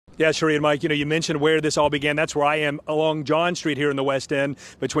Yeah, Sheree and Mike, you mentioned where this all began. That's where I am along John Street here in the West End,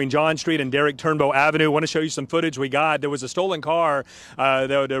 between John Street and Derek Turnbow Avenue. I want to show you some footage we got. There was a stolen car.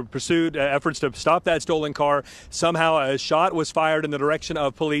 There pursued efforts to stop that stolen car. Somehow a shot was fired in the direction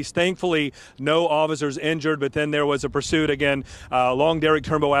of police. Thankfully, no officers injured, but then there was a pursuit again along Derek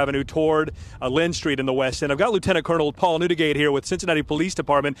Turnbow Avenue toward Lynn Street in the West End. I've got Lieutenant Colonel Paul Newdigate here with Cincinnati Police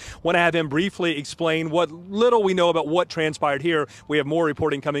Department. Want to have him briefly explain what little we know about what transpired here. We have more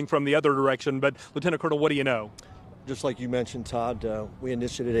reporting coming from the other direction, but Lieutenant Colonel, what do you know? Just like you mentioned, Todd, we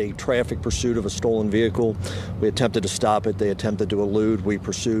initiated a traffic pursuit of a stolen vehicle. We attempted to stop it. They attempted to elude. We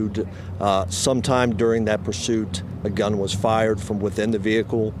pursued. Sometime during that pursuit, a gun was fired from within the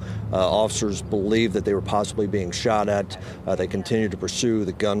vehicle. Officers believed that they were possibly being shot at. They continued to pursue.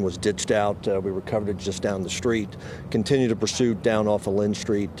 The gun was ditched out. We recovered it just down the street. Continued to pursue down off of Lynn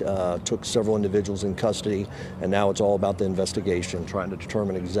Street. Took several individuals in custody, and now it's all about the investigation, trying to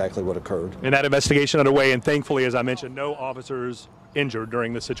determine exactly what occurred. And that investigation underway, and thankfully, as I mentioned, no officers injured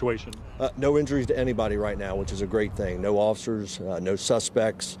during this situation. No injuries to anybody right now, which is a great thing. No officers, no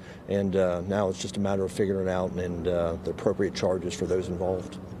suspects, and now it's just a matter of figuring out and the appropriate charges for those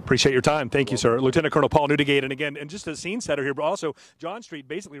involved. Appreciate your time. Thank you, sir. Lieutenant Colonel Paul Newdigate, and again, and just a scene setter here, but also John Street,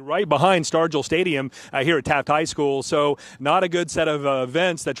 basically right behind Stargill Stadium here at Taft High School. So not a good set of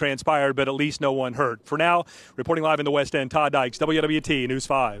events that transpired, but at least no one hurt. For now, reporting live in the West End, Todd Dykes, WLWT News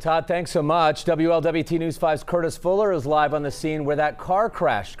 5. Todd, thanks so much. WLWT News 5's Curtis Fuller is live on the scene where that car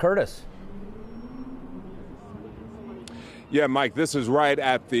crashed. Curtis. Yeah, Mike, this is right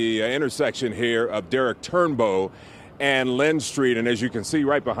at the intersection here of Derek Turnbow and Lynn Street, and as you can see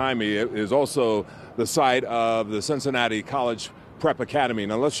right behind me is also the site of the Cincinnati College Prep Academy.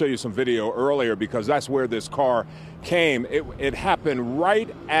 Now let's show you some video earlier, because that's where this car came. It happened right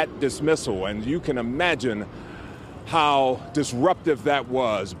at dismissal, and you can imagine how disruptive that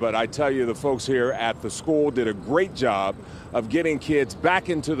was. But I tell you, the folks here at the school did a great job of getting kids back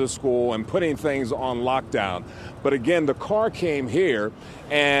into the school and putting things on lockdown. But again, the car came here,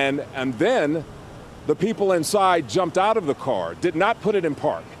 and then the people inside jumped out of the car, did not put it in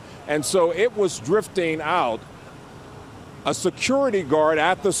park. And so it was drifting out. A security guard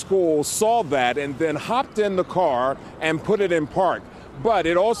at the school saw that and then hopped in the car and put it in park. But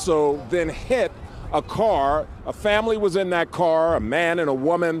it also then hit a car. A family was in that car, a man and a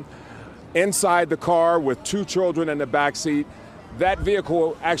woman inside the car with two children in the back seat. That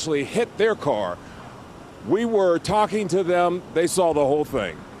vehicle actually hit their car. We were talking to them. They saw the whole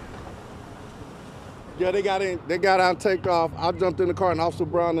thing. Yeah, they got out and take off. I jumped in the car, and Officer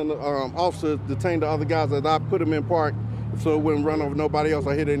Brown and the officers detained the other guys as I put them in park so it wouldn't run over nobody else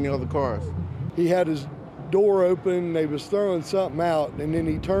or hit any other cars. He had his door open, they was throwing something out, and then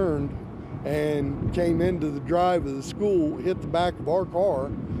he turned and came into the drive of the school, hit the back of our car,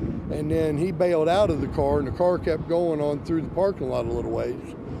 and then he bailed out of the car, and the car kept going on through the parking lot a little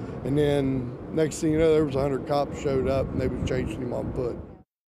ways. And then next thing you know, there was 100 cops showed up, and they was chasing him on foot.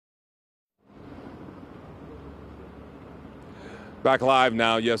 Back live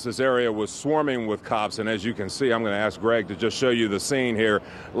now. Yes, this area was swarming with cops, and as you can see, I'm going to ask Greg to just show you the scene here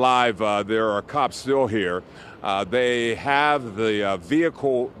live. There are cops still here. They have the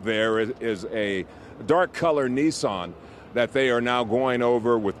vehicle there is a dark color Nissan that they are now going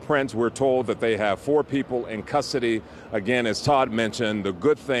over with prints. We're told that they have 4 people in custody. Again, as Todd mentioned, the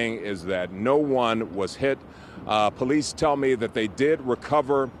good thing is that no one was hit. Police tell me that they did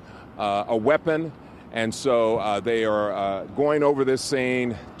recover a weapon. And so they are going over this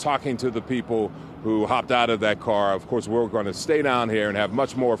scene, talking to the people who hopped out of that car. Of course, we're going to stay down here and have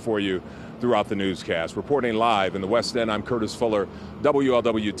much more for you throughout the newscast. Reporting live in the West End, I'm Curtis Fuller,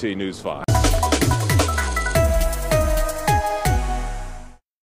 WLWT News 5.